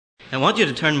I want you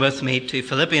to turn with me to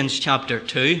Philippians chapter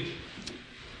 2.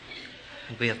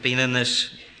 We have been in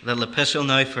this little epistle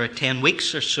now for 10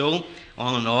 weeks or so,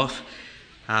 on and off,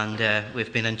 and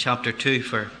we've been in chapter 2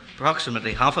 for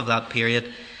approximately half of that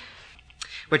period.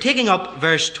 We're taking up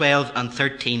verse 12 and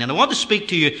 13, and I want to speak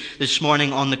to you this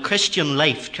morning on the Christian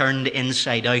life turned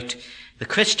inside out. The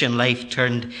Christian life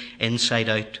turned inside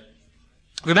out.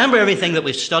 Remember everything that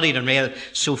we've studied and read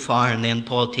so far, and then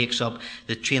Paul takes up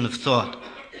the train of thought.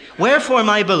 Wherefore,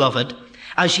 my beloved,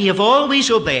 as ye have always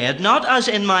obeyed, not as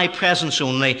in my presence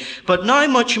only, but now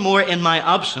much more in my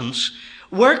absence,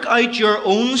 work out your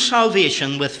own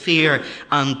salvation with fear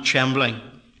and trembling.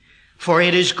 For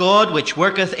it is God which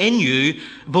worketh in you,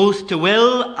 both to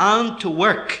will and to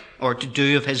work, or to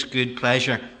do of his good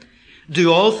pleasure.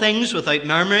 Do all things without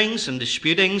murmurings and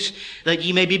disputings, that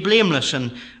ye may be blameless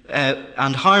and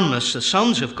harmless, the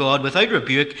sons of God, without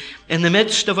rebuke, in the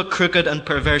midst of a crooked and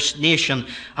perverse nation,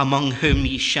 among whom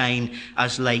ye shine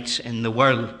as lights in the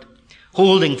world,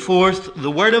 holding forth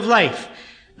the word of life,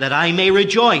 that I may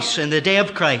rejoice in the day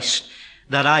of Christ,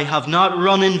 that I have not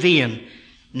run in vain,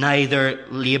 neither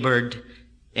laboured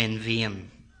in vain.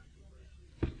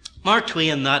 Mark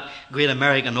Twain, that great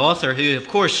American author, who, of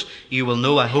course, you will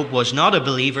know, I hope, was not a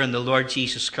believer in the Lord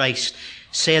Jesus Christ,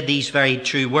 said these very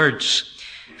true words.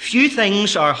 Few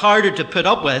things are harder to put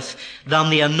up with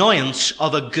than the annoyance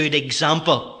of a good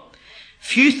example.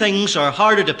 Few things are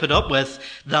harder to put up with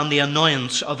than the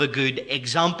annoyance of a good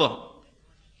example.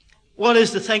 What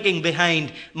is the thinking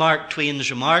behind Mark Twain's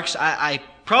remarks? I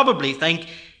probably think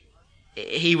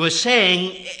he was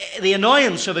saying the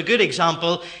annoyance of a good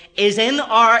example is in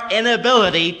our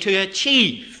inability to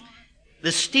achieve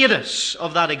the status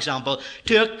of that example,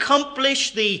 to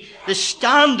accomplish the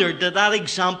standard that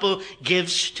example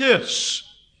gives to us.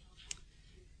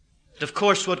 But of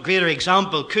course, what greater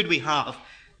example could we have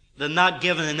than that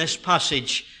given in this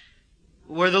passage,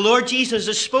 where the Lord Jesus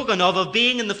is spoken of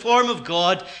being in the form of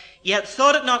God, yet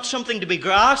thought it not something to be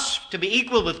grasped, to be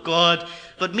equal with God,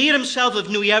 but made himself of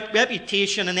no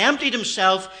reputation and emptied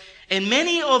himself in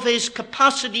many of his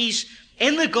capacities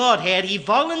in the Godhead. He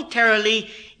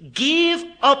voluntarily gave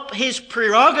up his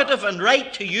prerogative and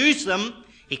right to use them.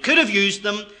 He could have used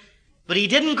them, but he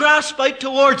didn't grasp out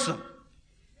towards them.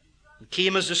 He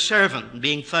came as a servant, and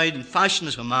being found in fashion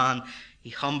as a man, he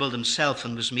humbled himself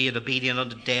and was made obedient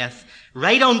unto death,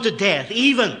 right unto death,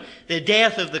 even the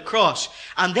death of the cross.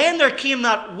 And then there came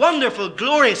that wonderful,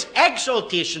 glorious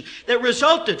exaltation that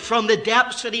resulted from the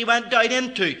depths that he went down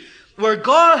into, where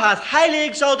God hath highly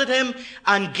exalted him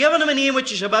and given him a name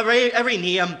which is above every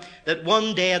name, that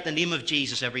one day at the name of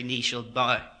Jesus every knee shall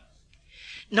bow.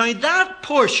 Now that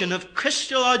portion of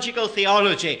Christological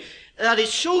theology that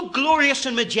is so glorious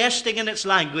and majestic in its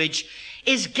language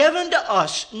is given to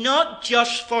us not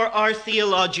just for our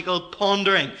theological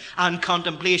pondering and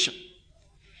contemplation.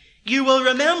 You will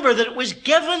remember that it was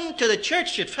given to the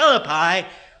church at Philippi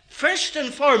first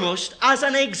and foremost as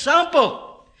an example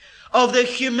of the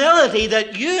humility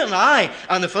that you and I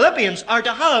and the Philippians are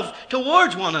to have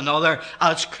towards one another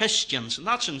as Christians. And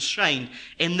that's enshrined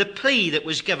in the plea that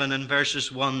was given in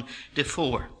verses 1 to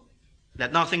 4.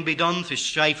 Let nothing be done through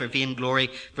strife or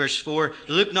vainglory. Verse 4,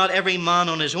 look not every man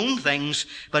on his own things,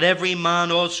 but every man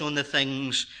also on the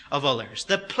things of others.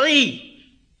 The plea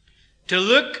to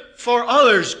look for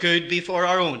others' good before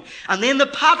our own. And then the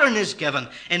pattern is given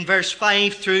in verse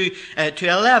 5 through to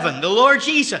 11. The Lord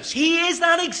Jesus, he is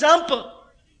that example.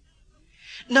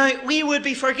 Now, we would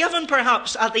be forgiven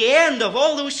perhaps at the end of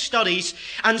all those studies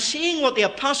and seeing what the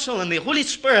Apostle and the Holy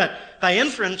Spirit by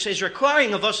inference is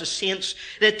requiring of us as saints,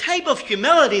 the type of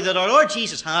humility that our Lord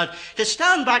Jesus had, to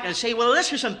stand back and say, well,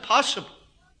 this is impossible.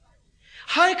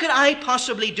 How could I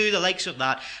possibly do the likes of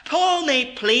that? Paul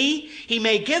may plea, he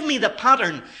may give me the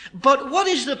pattern, but what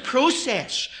is the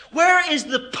process? Where is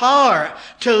the power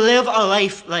to live a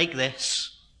life like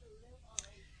this?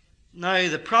 Now,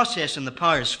 the process and the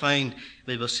power is found,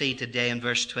 we will see today in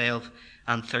verse 12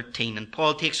 and 13. And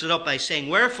Paul takes it up by saying,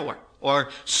 wherefore, or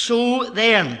so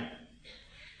then,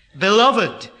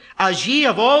 beloved, as ye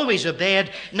have always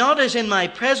obeyed, not as in my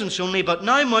presence only, but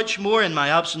now much more in my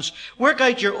absence, work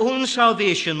out your own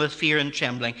salvation with fear and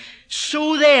trembling.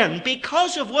 So then,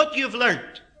 because of what you've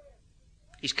learned,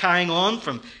 he's carrying on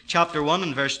from chapter 1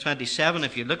 and verse 27.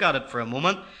 If you look at it for a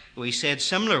moment, we said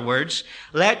similar words.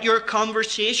 Let your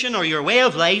conversation or your way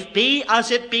of life be as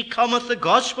it becometh the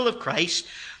gospel of Christ,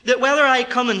 that whether I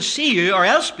come and see you or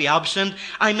else be absent,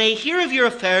 I may hear of your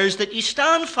affairs, that ye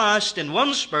stand fast in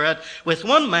one spirit, with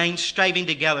one mind, striving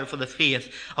together for the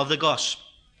faith of the gospel.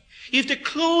 You have to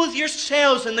clothe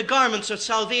yourselves in the garments of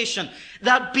salvation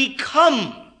that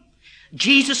become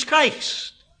Jesus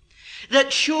Christ.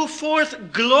 that show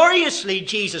forth gloriously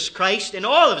Jesus Christ in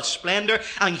all of his splendor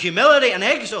and humility and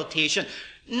exaltation,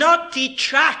 not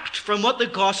detract from what the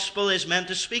gospel is meant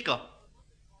to speak of.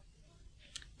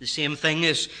 The same thing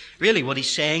is really what he's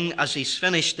saying as he's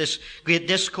finished this great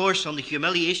discourse on the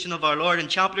humiliation of our Lord in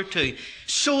chapter 2.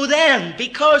 So then,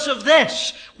 because of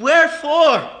this,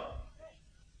 wherefore,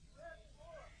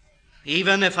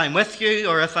 even if I'm with you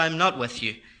or if I'm not with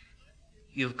you,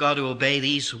 you've got to obey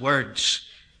these words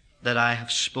that I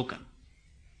have spoken.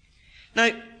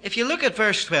 Now, if you look at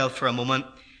verse 12 for a moment,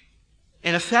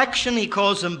 in affection he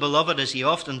calls them beloved, as he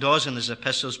often does in his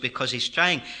epistles, because he's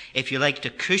trying, if you like,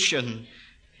 to cushion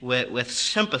with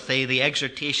sympathy the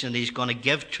exhortation that he's going to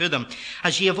give to them.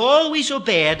 As ye have always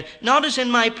obeyed, not as in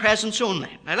my presence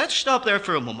only. Now let's stop there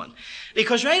for a moment,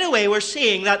 because right away we're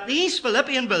seeing that these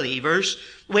Philippian believers,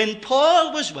 when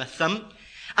Paul was with them,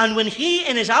 and when he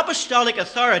in his apostolic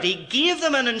authority gave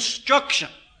them an instruction,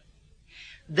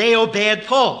 they obeyed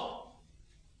Paul.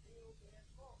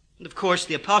 And of course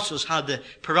the apostles had the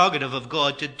prerogative of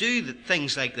God to do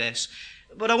things like this.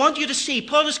 But I want you to see,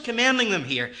 Paul is commending them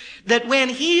here, that when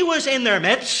he was in their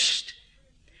midst,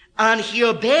 and he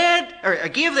obeyed, or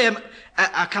gave them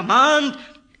a command,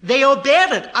 they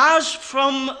obeyed it as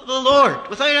from the Lord,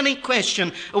 without any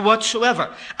question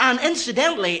whatsoever. And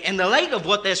incidentally, in the light of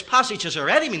what this passage has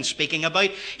already been speaking about,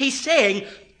 he's saying,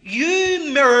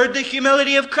 you mirrored the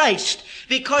humility of Christ,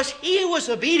 because he was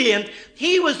obedient,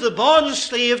 he was the bond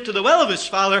slave to the will of his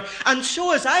Father, and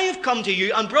so as I have come to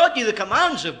you and brought you the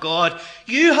commands of God,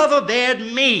 you have obeyed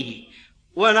me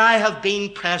when I have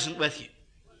been present with you.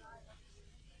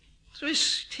 So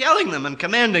he's telling them and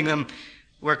commending them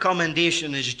where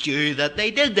commendation is due that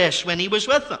they did this when he was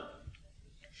with them.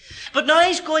 But now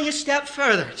he's going a step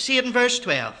further. See it in verse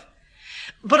 12.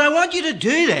 But I want you to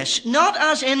do this, not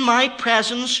as in my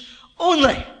presence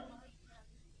only.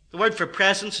 The word for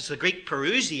presence is the Greek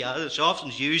parousia that's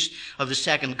often used of the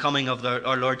second coming of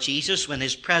our Lord Jesus, when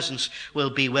his presence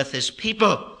will be with his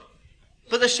people.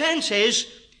 But the sense is,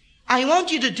 I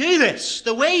want you to do this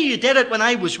the way you did it when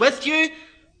I was with you,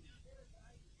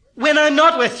 when I'm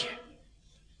not with you.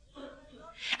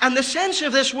 And the sense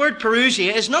of this word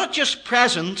parousia is not just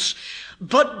presence,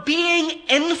 but being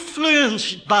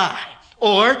influenced by.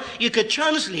 Or you could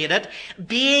translate it,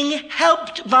 being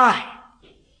helped by.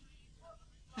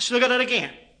 Let's look at it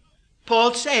again.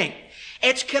 Paul's saying,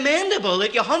 it's commendable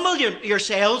that you humble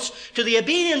yourselves to the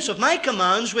obedience of my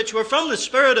commands, which were from the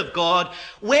Spirit of God,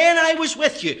 when I was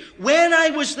with you, when I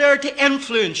was there to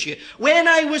influence you, when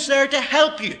I was there to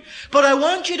help you. But I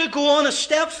want you to go on a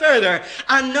step further,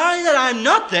 and now that I'm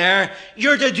not there,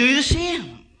 you're to do the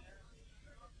same.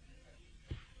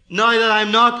 Now that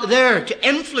I'm not there to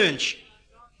influence you,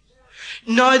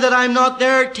 now that I'm not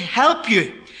there to help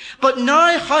you, but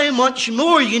now how much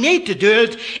more you need to do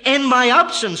it in my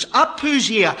absence.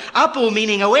 Apousia, apo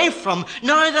meaning away from.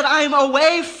 Now that I'm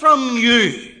away from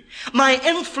you, my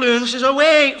influence is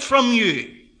away from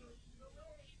you.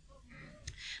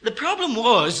 The problem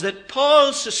was that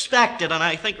Paul suspected, and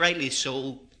I think rightly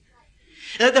so,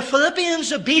 that the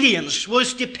Philippians' obedience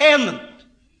was dependent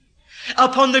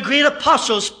upon the great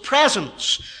apostle's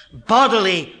presence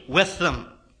bodily with them.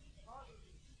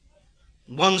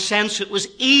 In one sense, it was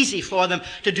easy for them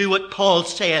to do what Paul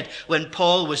said when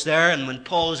Paul was there and when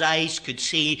Paul's eyes could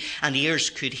see and ears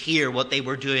could hear what they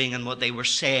were doing and what they were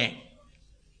saying.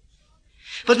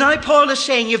 But now Paul is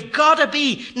saying, you've got to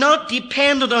be not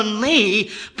dependent on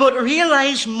me, but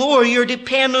realize more your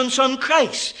dependence on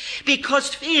Christ.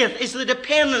 Because faith is the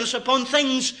dependence upon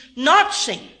things not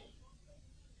seen.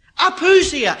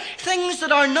 Apousia, things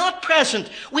that are not present.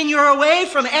 When you're away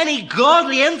from any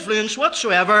godly influence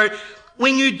whatsoever,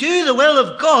 when you do the will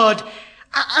of God,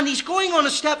 and he's going on a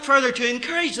step further to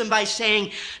encourage them by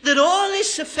saying that all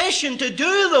is sufficient to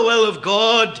do the will of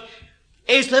God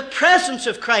is the presence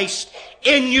of Christ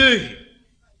in you.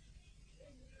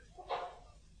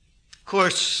 Of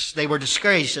course, they were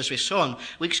discouraged, as we saw in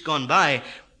weeks gone by,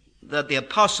 that the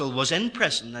apostle was in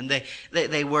prison, and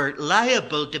they were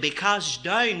liable to be cast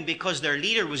down because their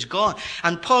leader was gone.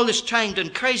 And Paul is trying to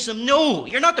encourage them, no,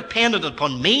 you're not dependent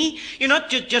upon me. You're not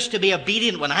just to be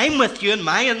obedient when I'm with you and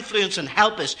my influence and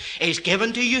help is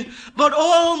given to you. But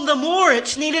all the more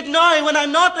it's needed now when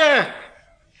I'm not there.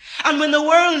 And when the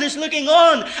world is looking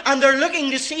on and they're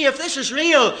looking to see if this is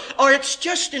real or it's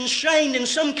just enshrined in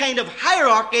some kind of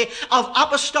hierarchy of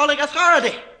apostolic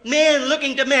authority. Men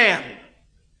looking to men.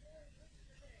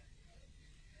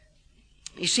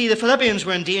 You see, the Philippians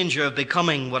were in danger of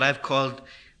becoming what I've called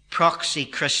proxy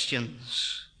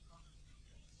Christians.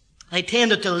 They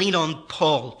tended to lean on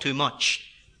Paul too much.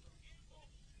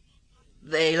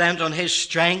 They leant on his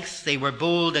strength. They were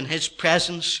bold in his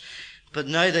presence. But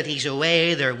now that he's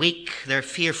away, they're weak, they're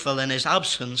fearful in his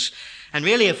absence. And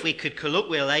really, if we could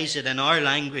colloquialize it in our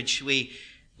language,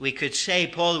 we could say,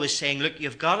 Paul was saying, look,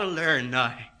 you've got to learn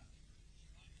now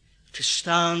to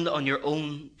stand on your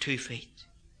own 2 feet.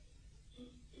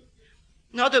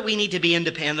 Not that we need to be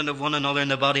independent of one another in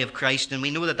the body of Christ, and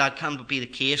we know that that can't be the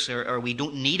case, or we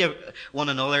don't need one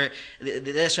another.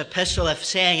 This epistle, if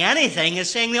saying anything, is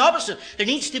saying the opposite. There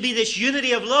needs to be this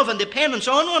unity of love and dependence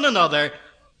on one another.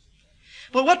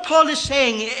 But what Paul is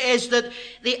saying is that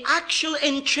the actual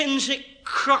intrinsic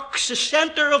crux, the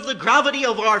center of the gravity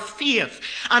of our faith,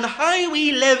 and how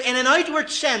we live in an outward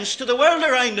sense to the world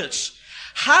around us,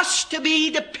 has to be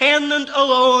dependent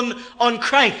alone on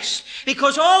Christ.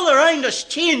 Because all around us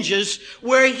changes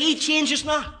where he changes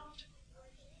not.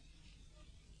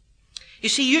 You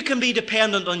see, you can be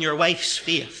dependent on your wife's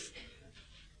faith.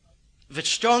 If it's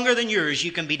stronger than yours,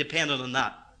 you can be dependent on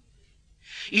that.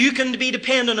 You can be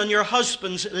dependent on your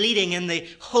husband's leading in the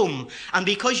home. And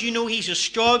because you know he's a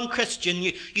strong Christian,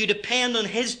 you depend on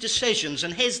his decisions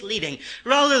and his leading,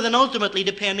 rather than ultimately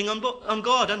depending on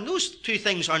God. And those 2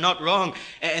 things are not wrong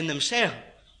in themselves.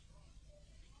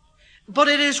 But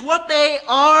it is what they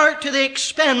are to the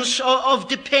expense of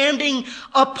depending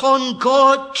upon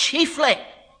God chiefly.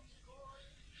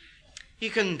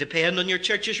 You can depend on your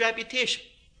church's reputation.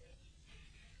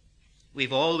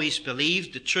 We've always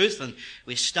believed the truth, and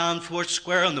we stand forth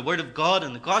square on the Word of God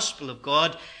and the gospel of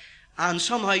God, and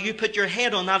somehow you put your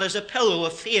head on that as a pillow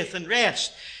of faith and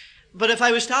rest. But if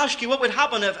I was to ask you what would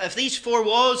happen if these 4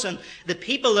 walls and the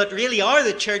people that really are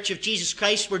the Church of Jesus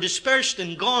Christ were dispersed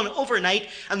and gone overnight,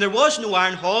 and there was no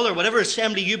Iron Hall or whatever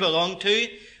assembly you belong to,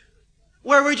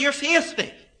 where would your faith be?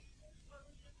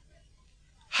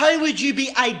 How would you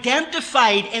be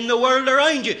identified in the world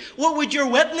around you? What would your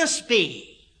witness be?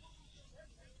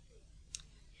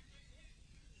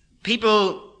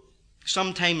 People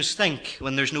sometimes think,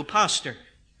 when there's no pastor,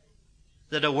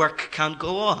 that a work can't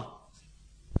go on.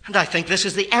 And I think this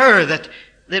is the error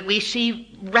that we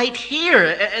see right here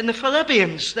in the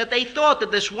Philippians, that they thought that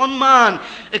this one man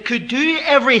could do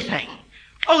everything.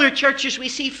 Other churches we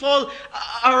see fall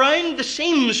around the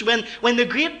seams when the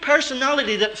great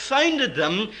personality that founded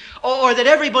them, or that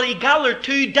everybody gathered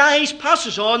to, dies,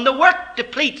 passes on, the work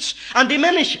depletes and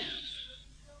diminishes.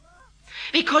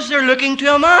 Because they're looking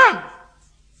to a man.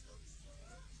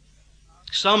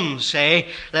 Some say,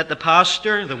 let the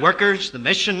pastor, the workers, the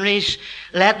missionaries,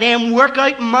 let them work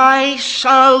out my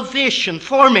salvation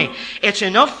for me. It's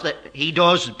enough that he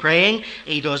does the praying,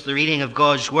 he does the reading of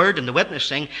God's Word and the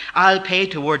witnessing. I'll pay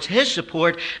towards his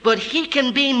support, but he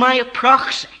can be my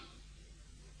proxy.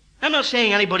 I'm not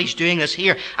saying anybody's doing this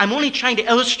here. I'm only trying to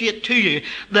illustrate to you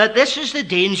that this is the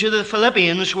danger the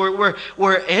Philippians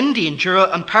were in danger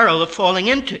and peril of falling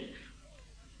into.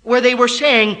 Where they were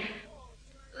saying,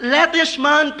 let this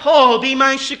man Paul be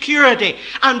my security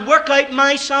and work out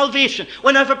my salvation.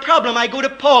 When I have a problem, I go to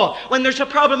Paul. When there's a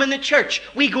problem in the church,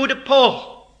 we go to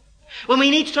Paul. When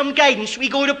we need some guidance, we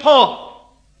go to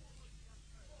Paul.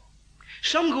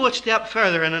 Some go a step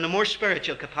further and in a more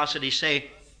spiritual capacity say,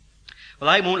 well,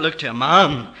 I won't look to a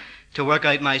man to work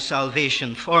out my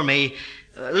salvation for me.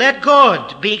 Let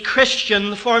God be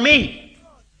Christian for me.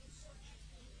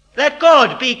 Let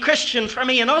God be Christian for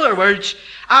me. In other words,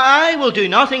 I will do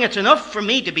nothing. It's enough for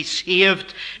me to be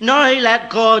saved. Now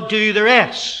let God do the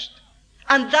rest.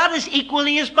 And that is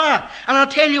equally as bad. And I'll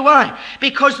tell you why.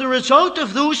 Because the result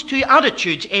of those 2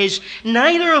 attitudes is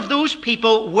neither of those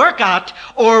people work at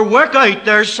or work out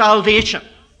their salvation.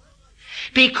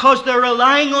 Because they're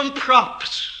relying on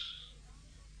props.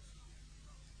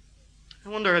 I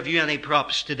wonder, have you any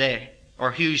props today?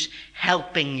 Or who's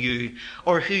helping you?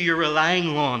 Or who you're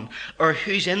relying on? Or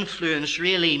whose influence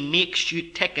really makes you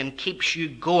tick and keeps you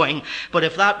going? But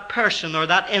if that person or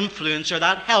that influence or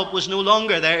that help was no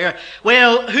longer there,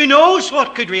 well, who knows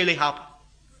what could really happen?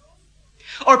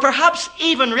 Or perhaps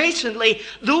even recently,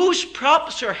 those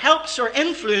props or helps or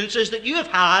influences that you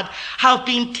have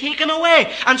been taken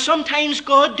away. And sometimes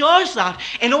God does that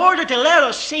in order to let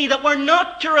us see that we're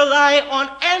not to rely on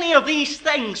any of these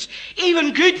things,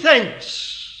 even good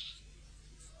things.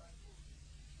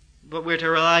 But we're to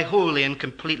rely wholly and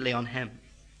completely on Him.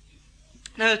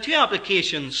 Now, the 2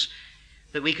 applications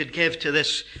that we could give to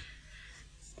this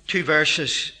 2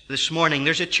 verses this morning.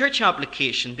 There's a church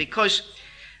application because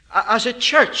as a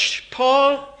church,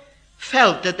 Paul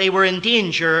felt that they were in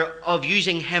danger of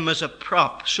using him as a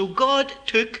prop. So God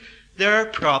took their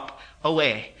prop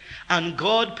away. And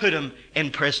God put him in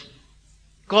prison.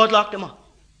 God locked him up.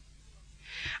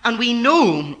 And we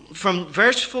know from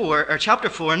verse 4, or chapter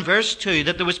 4 and verse 2,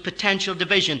 that there was potential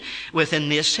division within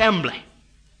the assembly.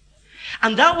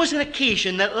 And that was an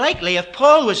occasion that likely, if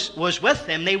Paul was with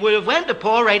them, they would have went to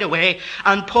Paul right away,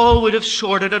 and Paul would have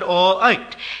sorted it all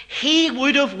out. He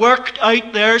would have worked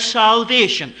out their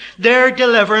salvation, their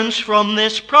deliverance from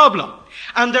this problem.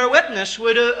 And their witness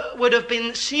would have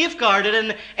been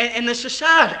safeguarded in the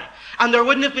society. And there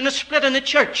wouldn't have been a split in the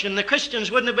church, and the Christians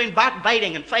wouldn't have been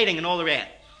backbiting and fighting and all the rest.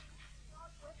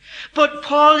 But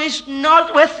Paul is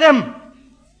not with them.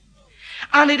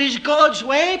 And it is God's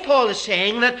way, Paul is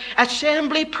saying, that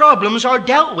assembly problems are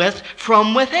dealt with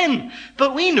from within.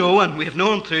 But we know, and we've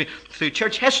known through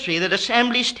church history, that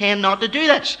assemblies tend not to do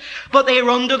this. But they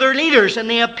run to their leaders and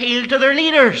they appeal to their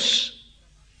leaders.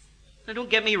 Now don't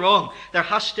get me wrong, there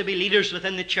has to be leaders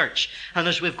within the church. And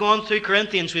as we've gone through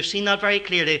Corinthians, we've seen that very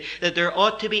clearly, that there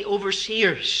ought to be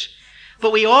overseers.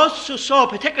 But we also saw,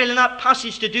 particularly in that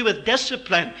passage to do with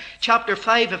discipline, chapter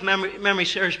 5, if memory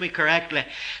serves me correctly,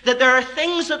 that there are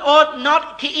things that ought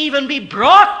not to even be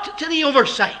brought to the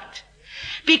oversight.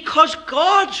 Because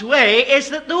God's way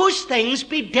is that those things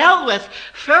be dealt with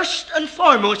first and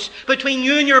foremost between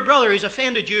you and your brother who's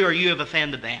offended you or you have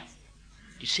offended them.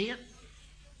 Do you see it?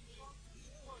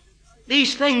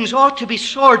 These things ought to be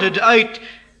sorted out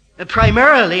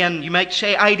primarily, and you might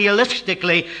say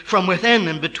idealistically, from within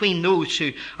and between those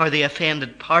who are the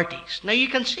offended parties. Now you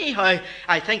can see how,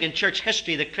 I think, in church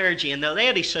history, the clergy and the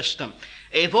laity system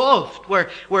evolved,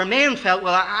 where men felt,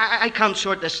 well, I can't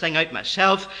sort this thing out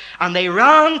myself, and they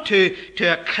ran to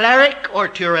a cleric or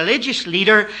to a religious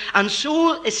leader, and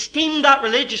so esteemed that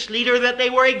religious leader that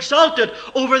they were exalted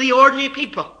over the ordinary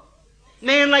people.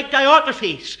 Men like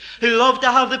Diotrephes, who loved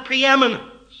to have the preeminence,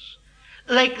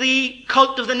 like the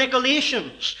cult of the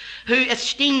Nicolaitans, who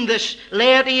esteemed this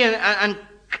laity and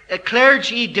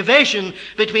clergy division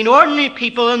between ordinary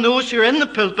people and those who are in the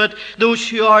pulpit, those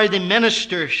who are the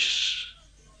ministers.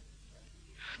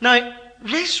 Now,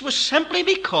 this was simply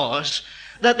because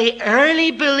that the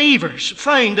early believers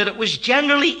found that it was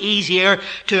generally easier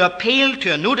to appeal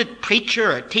to a noted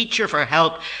preacher or teacher for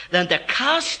help than to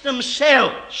cast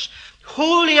themselves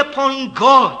wholly upon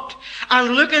God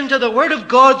and look into the Word of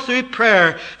God through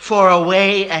prayer for a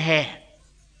way ahead.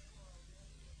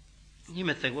 You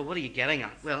may think, well, what are you getting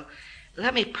at? Well,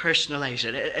 let me personalize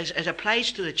it. It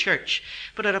applies to the church,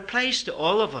 but it applies to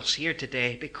all of us here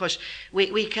today, because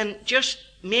we can just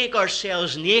make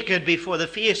ourselves naked before the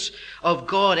face of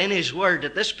God in His Word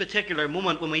at this particular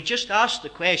moment when we just ask the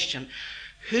question,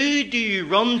 who do you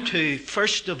run to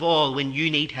first of all when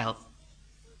you need help?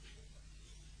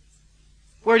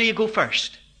 Where do you go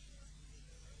first?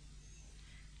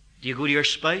 Do you go to your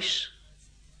spouse?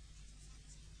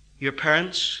 Your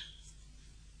parents?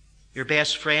 Your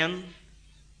best friend?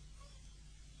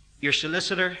 Your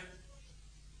solicitor?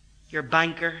 Your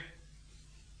banker?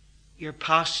 Your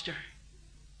pastor?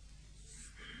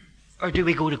 Or do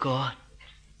we go to God?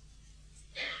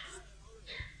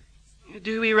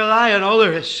 Do we rely on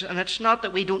others? And it's not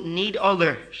that we don't need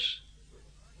others.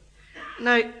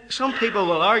 Now, some people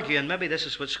will argue, and maybe this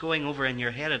is what's going over in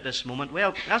your head at this moment,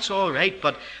 well, that's all right,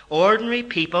 but ordinary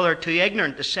people are too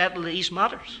ignorant to settle these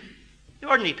matters. The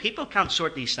ordinary people can't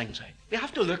sort these things out. We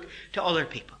have to look to other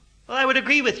people. Well, I would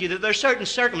agree with you that there are certain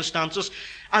circumstances,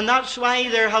 and that's why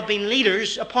there have been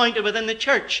leaders appointed within the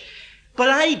church. But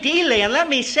ideally, and let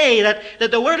me say that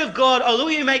the Word of God, although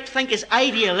you might think is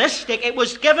idealistic, it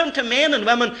was given to men and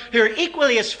women who are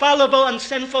equally as fallible and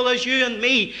sinful as you and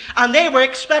me, and they were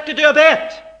expected to obey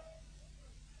it.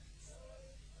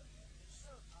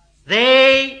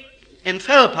 They, in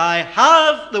Philippi,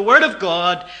 have the Word of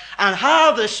God and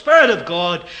have the Spirit of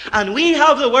God, and we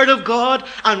have the Word of God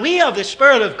and we have the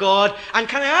Spirit of God. And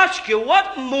can I ask you,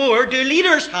 what more do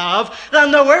leaders have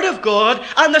than the Word of God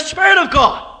and the Spirit of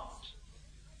God?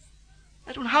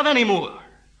 I don't have any more.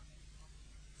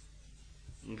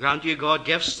 And grant you, God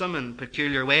gives them in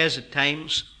peculiar ways at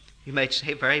times. You might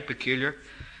say very peculiar.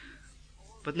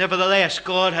 But nevertheless,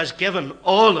 God has given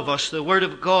all of us the Word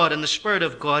of God and the Spirit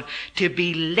of God to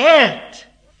be led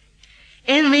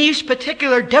in these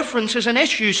particular differences and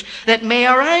issues that may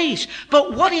arise.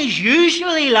 But what is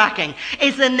usually lacking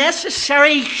is the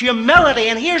necessary humility,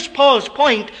 and here's Paul's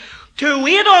point, to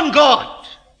wait on God.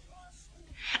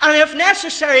 And if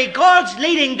necessary, God's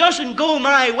leading doesn't go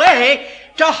my way,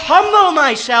 to humble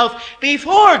myself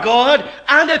before God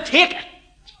and to take it.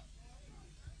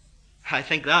 I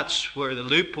think that's where the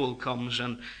loophole comes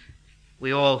and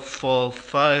we all fall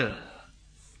foul.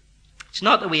 It's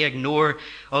not that we ignore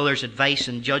others' advice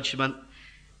and judgment,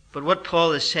 but what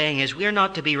Paul is saying is we're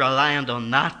not to be reliant on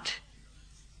that.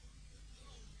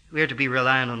 We're to be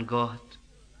reliant on God.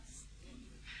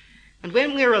 And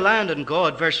when we are reliant on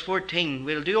God, verse 14,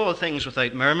 we'll do all things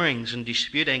without murmurings and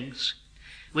disputings.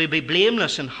 We'll be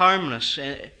blameless and harmless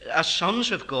as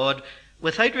sons of God,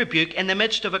 without rebuke, in the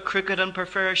midst of a crooked and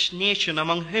perverse nation,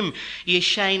 among whom ye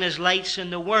shine as lights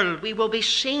in the world. We will be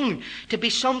seen to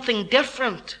be something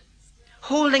different,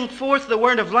 holding forth the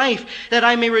word of life, that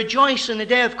I may rejoice in the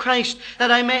day of Christ,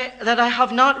 that I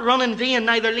have not run in vain,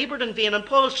 neither labored in vain. And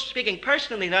Paul's speaking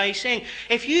personally now. He's saying,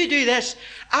 if you do this,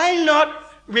 I'll not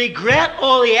regret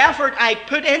all the effort I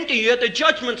put into you at the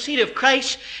judgment seat of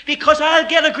Christ, because I'll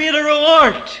get a greater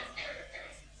reward.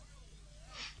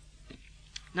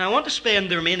 Now I want to spend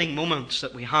the remaining moments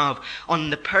that we have on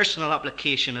the personal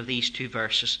application of these two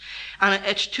verses. And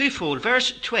it's twofold.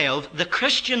 Verse 12, the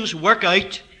Christian's work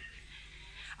out.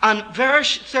 And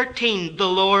verse 13, the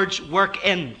Lord's work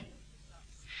in.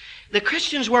 The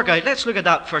Christian's work out. Let's look at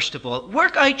that first of all.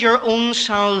 Work out your own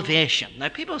salvation. Now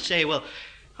people say, well,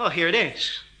 oh, here it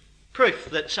is. Proof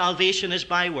that salvation is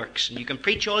by works. And you can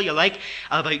preach all you like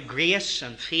about grace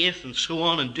and faith and so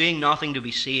on and doing nothing to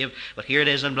be saved. But here it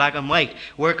is in black and white.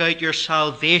 Work out your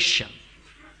salvation.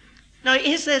 Now,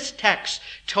 is this text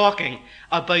talking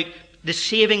about the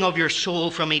saving of your soul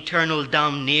from eternal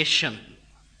damnation?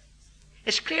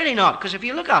 It's clearly not, because if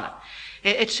you look at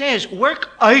it, it says,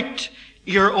 work out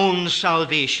your own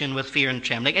salvation with fear and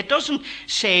trembling. It doesn't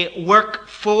say work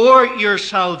for your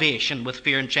salvation with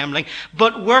fear and trembling,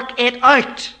 but work it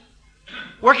out.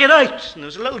 Work it out. And there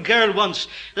was a little girl once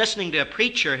listening to a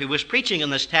preacher who was preaching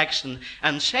on this text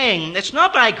and saying, it's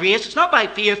not by grace, it's not by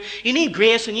faith. You need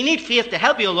grace and you need faith to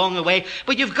help you along the way,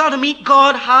 but you've got to meet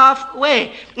God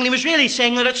halfway. And he was really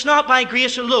saying that it's not by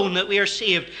grace alone that we are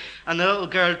saved. And the little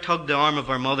girl tugged the arm of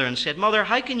her mother and said, Mother,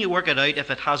 how can you work it out if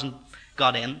it hasn't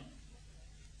got in?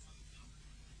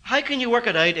 How can you work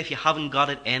it out if you haven't got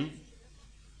it in?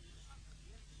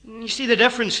 You see the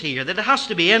difference here, that it has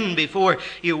to be in before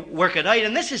you work it out.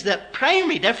 And this is the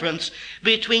primary difference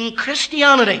between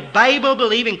Christianity,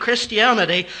 Bible-believing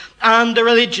Christianity, and the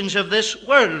religions of this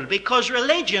world. Because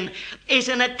religion is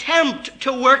an attempt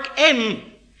to work in.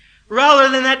 Rather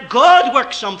than that God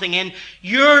works something in,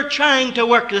 you're trying to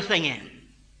work the thing in.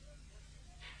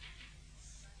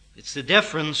 It's the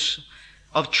difference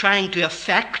of trying to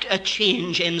effect a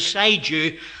change inside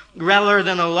you rather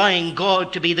than allowing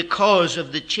God to be the cause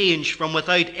of the change from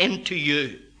without into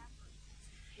you.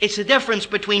 It's the difference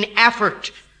between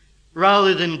effort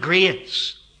rather than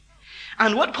grace.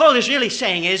 And what Paul is really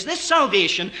saying is this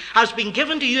salvation has been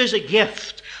given to you as a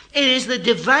gift. It is the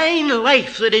divine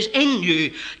life that is in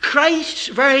you. Christ's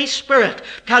very Spirit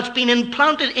has been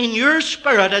implanted in your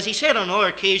spirit, as he said on another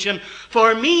occasion,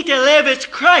 for me to live is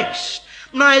Christ.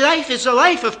 My life is the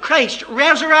life of Christ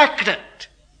resurrected.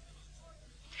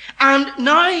 And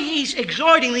now he's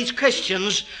exhorting these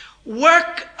Christians,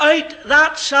 work out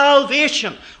that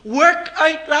salvation. Work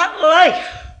out that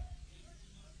life.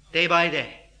 Day by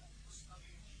day.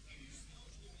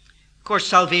 Of course,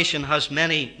 salvation has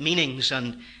many meanings,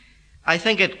 and I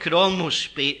think it could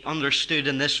almost be understood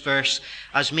in this verse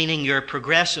as meaning your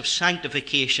progressive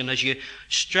sanctification as you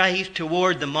strive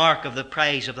toward the mark of the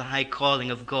prize of the high calling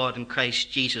of God in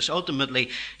Christ Jesus. Ultimately,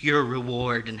 your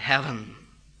reward in heaven.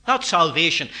 Not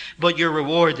salvation, but your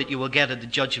reward that you will get at the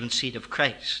judgment seat of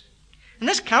Christ. And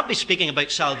this can't be speaking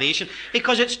about salvation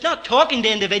because it's not talking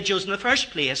to individuals in the first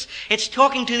place. It's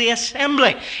talking to the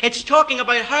assembly. It's talking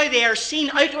about how they are seen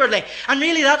outwardly. And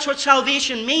really that's what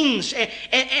salvation means in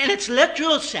its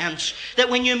literal sense. That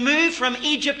when you move from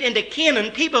Egypt into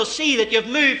Canaan, people see that you've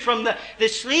moved from the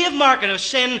slave market of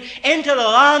sin into the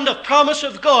land of promise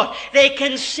of God. They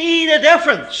can see the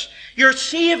difference. You're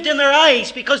saved in their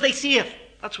eyes because they see it.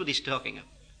 That's what he's talking about.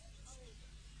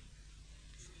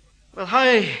 Well,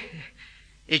 how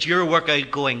is your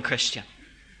workout going, Christian?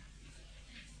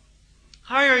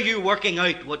 How are you working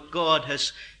out what God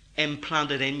has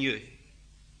implanted in you?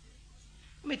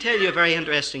 Let me tell you a very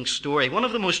interesting story. One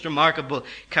of the most remarkable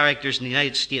characters in the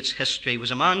United States history was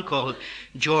a man called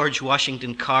George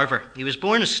Washington Carver. He was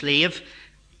born a slave,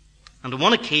 and on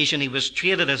one occasion he was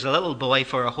traded as a little boy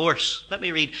for a horse. Let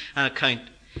me read an account.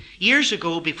 Years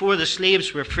ago, before the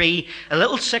slaves were free, a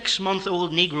little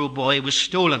 6-month-old Negro boy was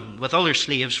stolen with other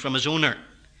slaves from his owner.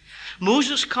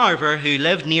 Moses Carver, who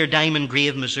lived near Diamond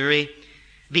Grove, Missouri,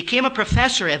 became a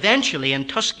professor eventually in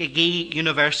Tuskegee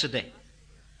University.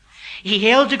 He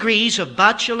held degrees of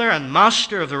Bachelor and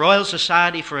Master of the Royal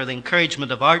Society for the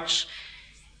Encouragement of Arts,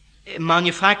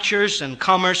 Manufactures and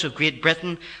Commerce of Great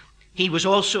Britain. He was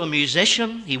also a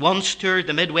musician. He once toured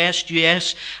the Midwest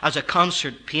US as a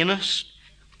concert pianist.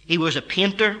 He was a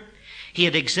painter. He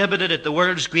had exhibited at the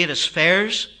world's greatest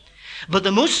fairs. But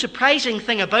the most surprising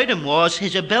thing about him was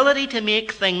his ability to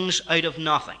make things out of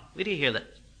nothing. Where do you hear that?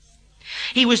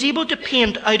 He was able to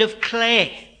paint out of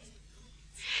clay.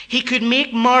 He could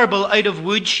make marble out of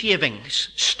wood shavings,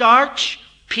 starch,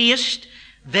 paste,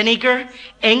 vinegar,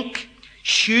 ink,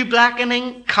 shoe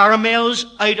blackening, caramels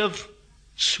out of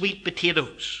sweet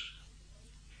potatoes.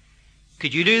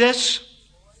 Could you do this?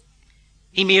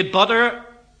 He made butter,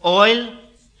 oil,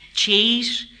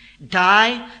 cheese,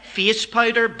 dye, face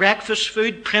powder, breakfast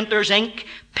food, printer's ink,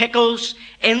 pickles,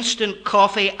 instant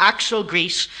coffee, axle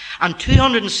grease, and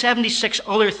 276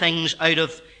 other things out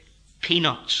of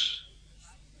peanuts.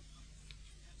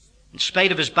 In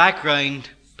spite of his background,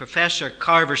 Professor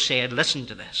Carver said, listen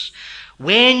to this,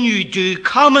 when you do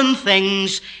common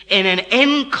things in an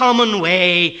uncommon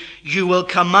way, you will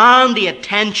command the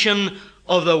attention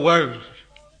of the world.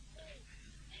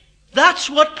 That's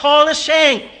what Paul is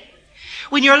saying.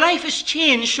 When your life is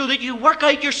changed so that you work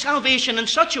out your salvation in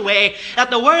such a way that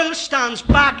the world stands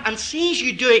back and sees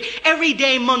you doing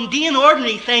everyday mundane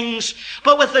ordinary things,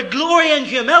 but with the glory and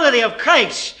humility of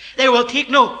Christ, they will take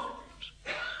note.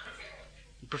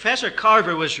 Professor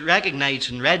Carver was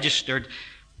recognized and registered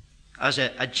as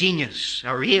a genius,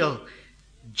 a real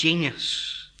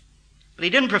genius. But he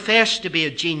didn't profess to be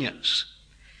a genius.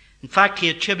 In fact, he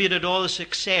attributed all the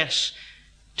success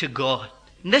to God.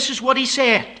 And this is what he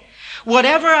said.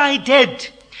 Whatever I did,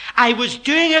 I was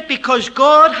doing it because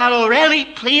God had already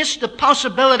placed the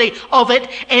possibility of it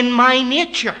in my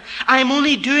nature. I'm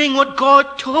only doing what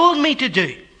God told me to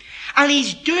do. And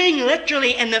he's doing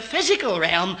literally in the physical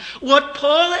realm what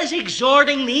Paul is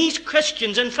exhorting these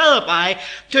Christians in Philippi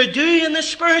to do in the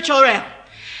spiritual realm.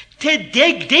 To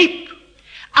dig deep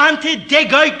and to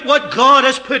dig out what God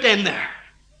has put in there.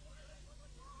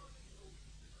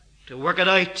 To work it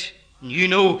out. You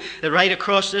know that right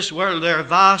across this world there are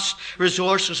vast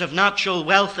resources of natural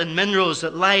wealth and minerals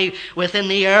that lie within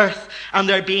the earth, and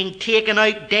they're being taken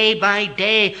out day by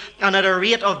day and at a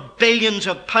rate of billions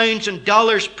of pounds and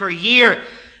dollars per year.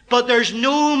 But there's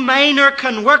no miner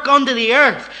can work under the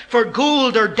earth for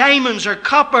gold or diamonds or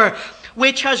copper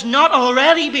which has not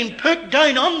already been put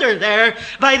down under there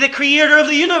by the Creator of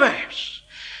the universe.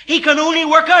 He can only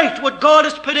work out what God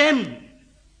has put in.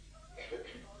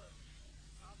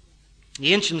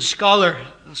 The ancient scholar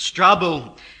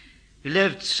Strabo, who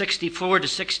lived 64 to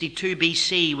 62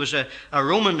 BC, was a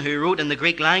Roman who wrote in the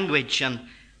Greek language. And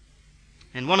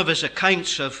in one of his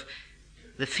accounts of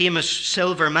the famous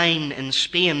silver mine in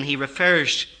Spain, he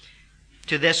refers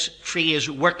to this phrase,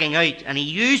 working out. And he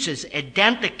uses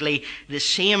identically the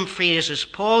same phrase as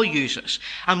Paul uses.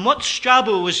 And what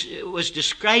Strabo was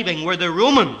describing were the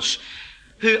Romans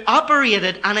who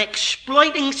operated an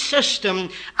exploiting system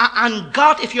and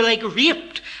got, if you like,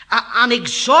 raped and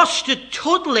exhausted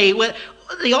totally with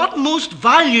the utmost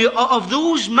value of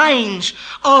those mines,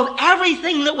 of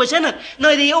everything that was in it.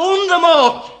 Now, they owned them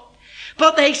all,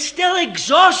 but they still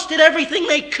exhausted everything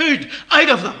they could out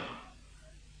of them.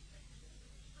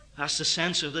 That's the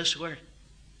sense of this word.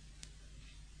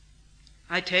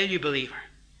 I tell you, believer,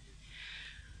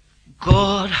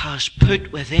 God has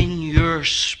put within your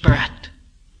spirit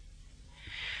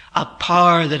a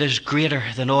power that is greater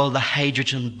than all the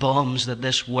hydrogen bombs that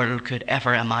this world could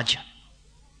ever imagine.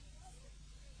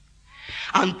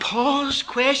 And Paul's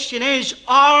question is,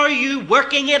 are you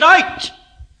working it out?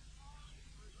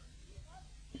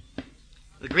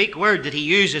 The Greek word that he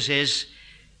uses is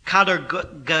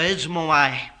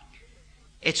katergoismoi.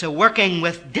 It's a working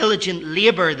with diligent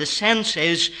labor. The sense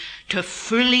is to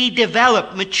fully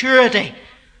develop maturity.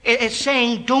 It's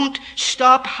saying don't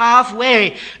stop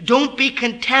halfway. Don't be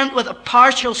content with a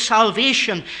partial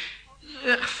salvation.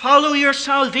 Follow your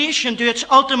salvation to its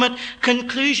ultimate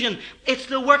conclusion. It's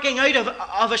the working out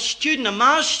of a student, a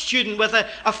math student, with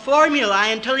a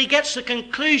formula until he gets the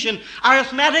conclusion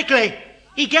arithmetically.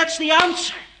 He gets the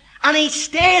answer. And he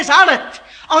stays at it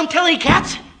until he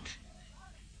gets it.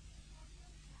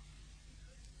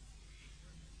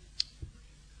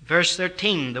 Verse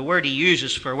 13, the word he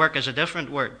uses for work is a different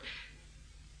word.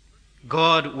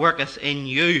 God worketh in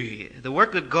you. The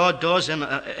work that God does in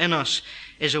us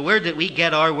is a word that we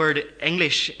get our word in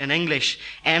English,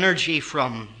 energy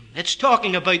from. It's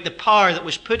talking about the power that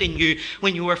was put in you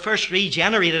when you were first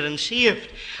regenerated and saved.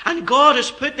 And God has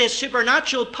put this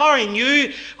supernatural power in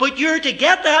you, but you're to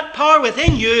get that power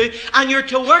within you, and you're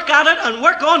to work at it and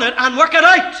work on it and work it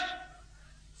out.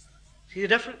 See the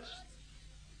difference?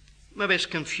 Maybe it's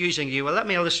confusing you. Well, let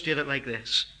me illustrate it like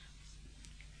this.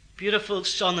 Beautiful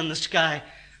sun in the sky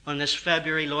on this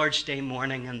February Lord's Day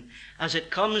morning, and as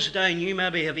it comes down, you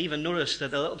maybe have even noticed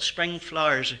that the little spring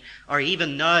flowers are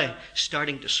even now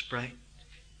starting to sprout.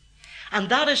 And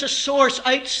that is a source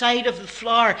outside of the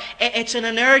flower. It's an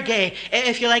energy,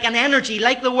 if you like, an energy,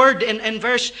 like the word in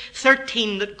verse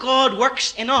 13, that God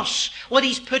works in us, what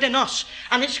He's put in us.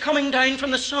 And it's coming down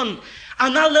from the sun.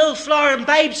 And that little flower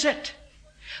imbibes it.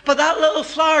 But that little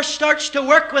flower starts to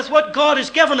work with what God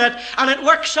has given it, and it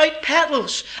works out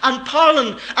petals and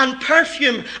pollen and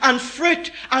perfume and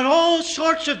fruit and all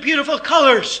sorts of beautiful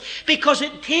colours, because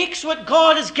it takes what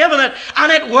God has given it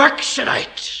and it works it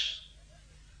out.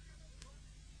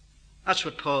 That's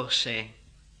what Paul's saying.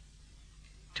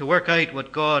 To work out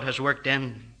what God has worked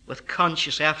in with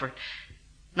conscious effort.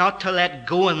 Not to let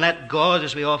go and let God,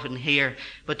 as we often hear,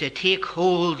 but to take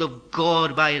hold of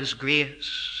God by His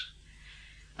grace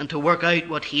and to work out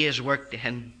what He has worked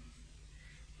in.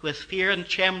 With fear and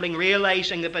trembling,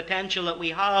 realizing the potential that we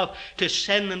have to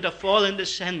sin and to fall into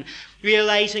sin,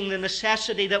 realizing the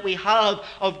necessity that we have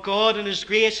of God and His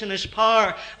grace and His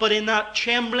power, but in that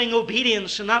trembling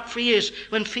obedience, and that phrase,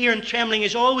 when fear and trembling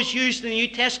is always used in the New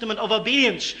Testament of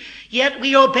obedience, yet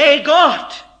we obey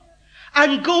God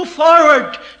and go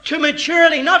forward to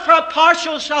maturity, not for a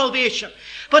partial salvation,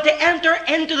 but to enter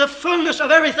into the fullness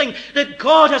of everything that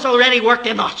God has already worked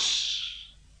in us.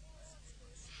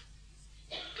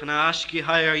 Can I ask you,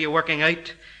 how are you working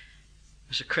out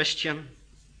as a Christian?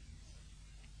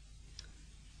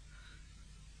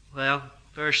 Well,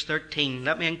 verse 13,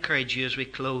 let me encourage you as we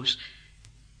close,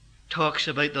 talks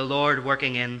about the Lord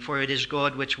working in, for it is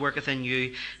God which worketh in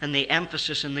you. And the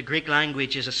emphasis in the Greek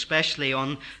language is especially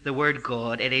on the word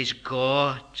God. It is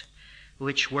God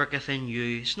which worketh in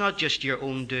you. It's not just your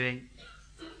own doing.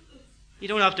 You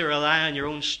don't have to rely on your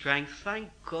own strength. Thank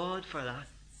God for that.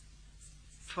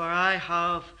 For I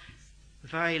have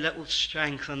very little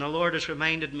strength, and the Lord has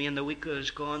reminded me in the week that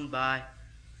has gone by,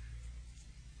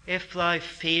 if thou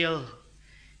fail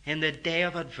in the day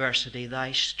of adversity,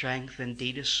 thy strength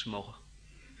indeed is small.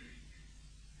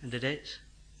 And it is.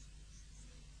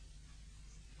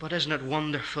 But isn't it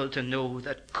wonderful to know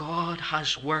that God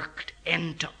has worked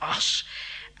into us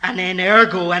an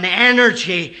energo, an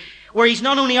energy, where He's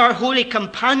not only our holy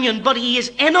companion, but He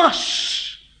is in us.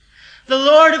 The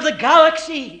Lord of the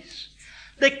galaxies,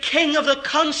 the King of the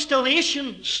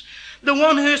constellations, the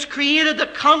one who has created the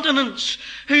continents,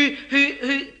 who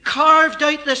carved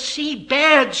out the sea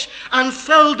beds and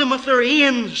filled them with the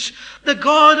rains, the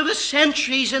God of the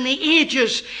centuries and the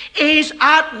ages, is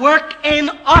at work in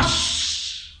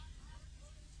us.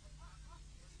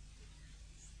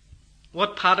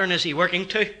 What pattern is He working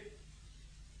to?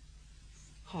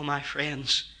 Oh, my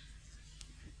friends,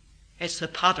 it's the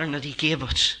pattern that He gave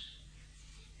us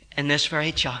in this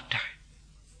very chapter.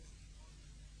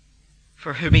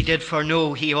 For whom He did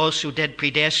foreknow, He also did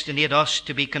predestinate us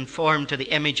to be conformed to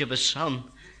the image of His Son,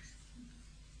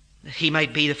 that He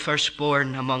might be the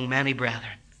firstborn among many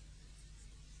brethren.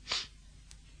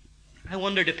 I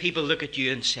wonder, do people look at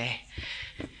you and say,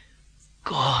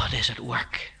 God is at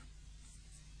work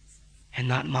in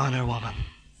that man or woman?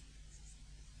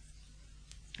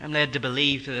 I'm led to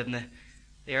believe that in the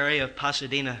area of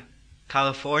Pasadena,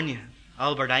 California,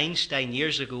 Albert Einstein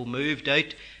years ago moved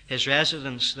out his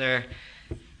residence there,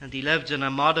 and he lived in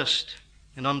a modest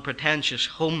and unpretentious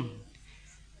home.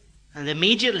 And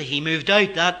immediately he moved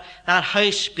out, that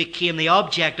house became the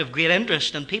object of great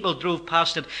interest, and people drove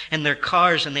past it in their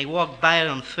cars, and they walked by it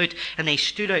on foot, and they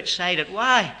stood outside it.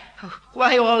 Why?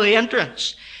 Why all the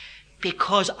interest?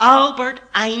 Because Albert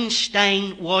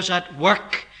Einstein was at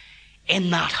work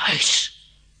in that house.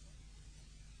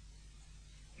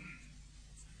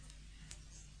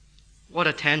 What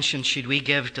attention should we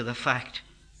give to the fact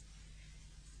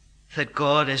that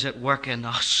God is at work in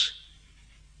us,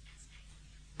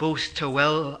 both to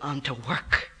will and to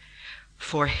work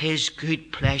for His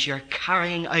good pleasure,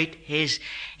 carrying out His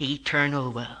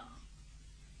eternal will?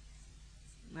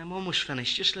 I'm almost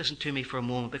finished. Just listen to me for a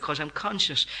moment, because I'm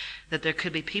conscious that there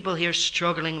could be people here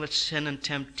struggling with sin and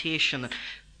temptation, and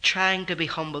trying to be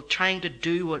humble, trying to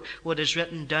do what is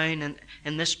written down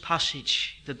in this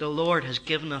passage that the Lord has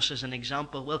given us as an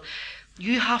example. Well,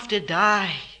 you have to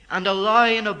die and allow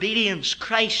in obedience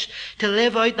Christ to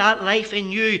live out that life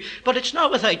in you. But it's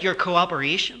not without your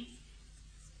cooperation.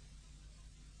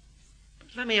 But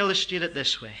let me illustrate it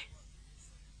this way.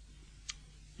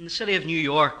 In the city of New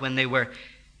York, when they were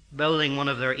building one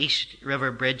of their East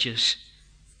River bridges,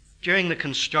 during the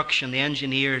construction, the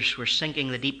engineers were sinking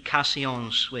the deep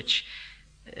caissons, which,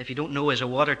 if you don't know, is a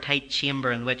watertight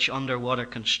chamber in which underwater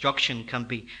construction can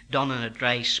be done in a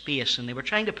dry space. And they were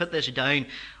trying to put this down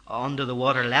under the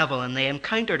water level, and they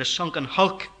encountered a sunken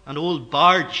hulk, an old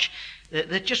barge,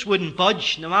 that just wouldn't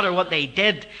budge. No matter what they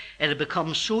did, it had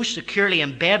become so securely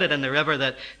embedded in the river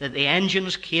that the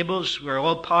engines, cables were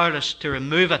all powerless to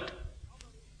remove it.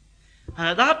 And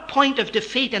at that point of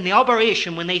defeat in the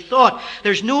operation, when they thought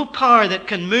there's no power that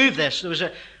can move this, there was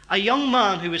a young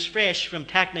man who was fresh from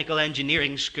technical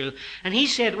engineering school, and he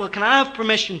said, well, can I have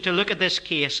permission to look at this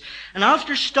case? And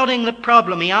after studying the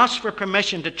problem, he asked for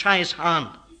permission to try his hand.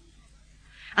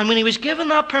 And when he was given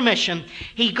that permission,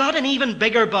 he got an even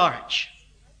bigger barge.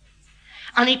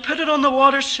 And he put it on the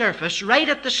water's surface, right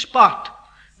at the spot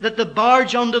that the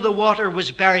barge under the water was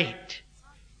buried.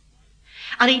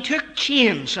 And he took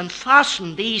chains and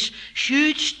fastened these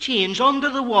huge chains under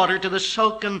the water to the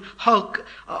sunken hulk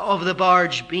of the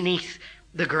barge beneath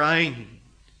the ground.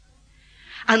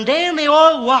 And then they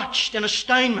all watched in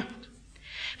astoundment,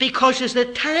 because as the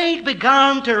tide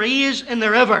began to raise in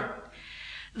the river,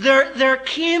 there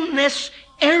came this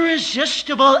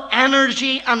irresistible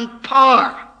energy and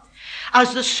power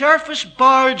as the surface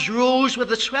barge rose with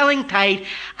the swelling tide,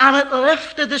 and it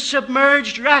lifted the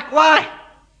submerged wreck. Why?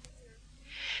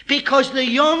 Because the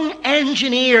young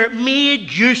engineer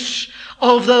made use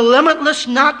of the limitless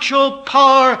natural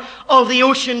power of the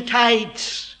ocean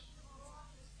tides.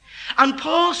 And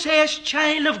Paul says,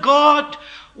 child of God,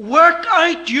 work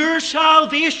out your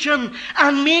salvation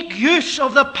and make use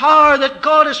of the power that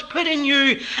God has put in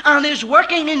you and is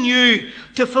working in you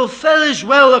to fulfill His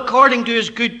will according to His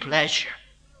good pleasure.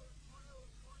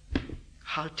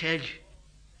 I'll tell you,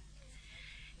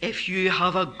 if you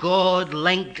have a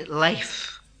God-linked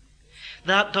life,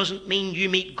 that doesn't mean you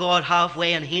meet God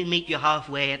halfway and He'll meet you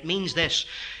halfway. It means this: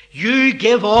 you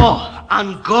give all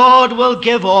and God will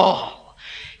give all.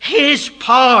 His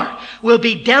power will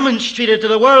be demonstrated to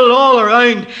the world all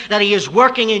around that He is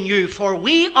working in you. For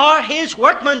we are His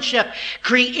workmanship,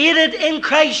 created in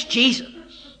Christ Jesus.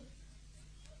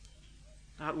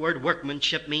 That word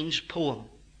workmanship means poem.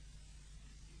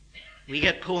 We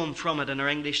get poem from it in our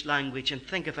English language, and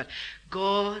think of it.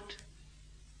 God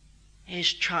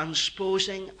is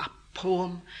transposing a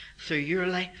poem through your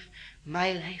life,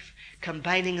 my life,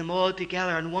 combining them all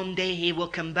together, and one day He will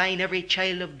combine every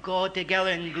child of God together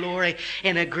in glory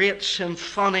in a great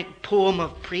symphonic poem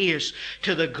of praise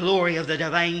to the glory of the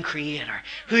divine Creator,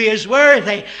 who is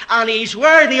worthy, and He's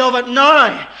worthy of it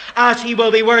now as He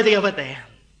will be worthy of it then.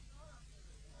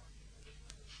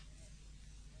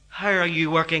 How are you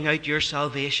working out your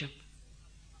salvation?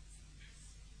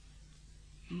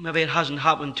 Maybe it hasn't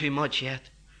happened too much yet.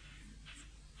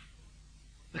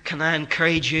 But can I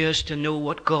encourage you as to know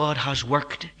what God has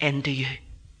worked into you?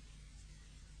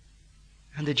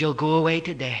 And that you'll go away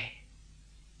today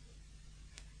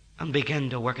and begin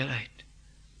to work it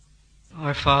out.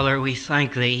 Our Father, we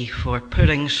thank Thee for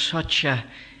putting such a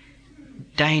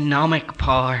dynamic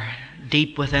power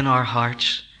deep within our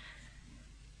hearts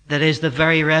that is the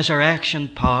very resurrection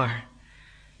power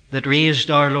that raised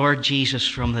our Lord Jesus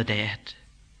from the dead.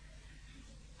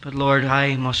 But Lord,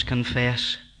 I must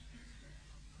confess,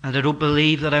 and I don't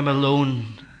believe that I'm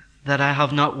alone, that I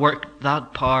have not worked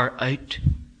that power out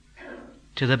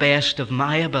to the best of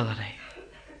my ability.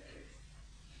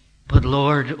 But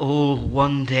Lord, oh,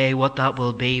 one day what that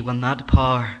will be when that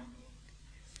power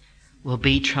will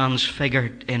be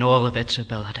transfigured in all of its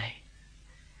ability.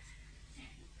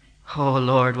 Oh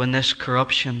Lord, when this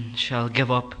corruption shall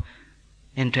give up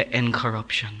into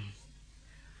incorruption,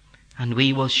 and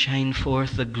we will shine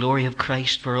forth the glory of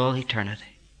Christ for all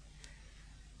eternity.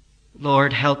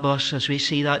 Lord, help us as we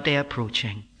see that day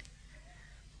approaching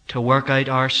to work out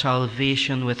our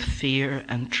salvation with fear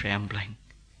and trembling,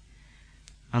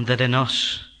 and that in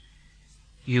us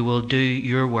you will do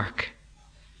your work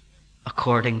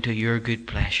according to your good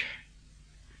pleasure.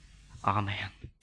 Amen.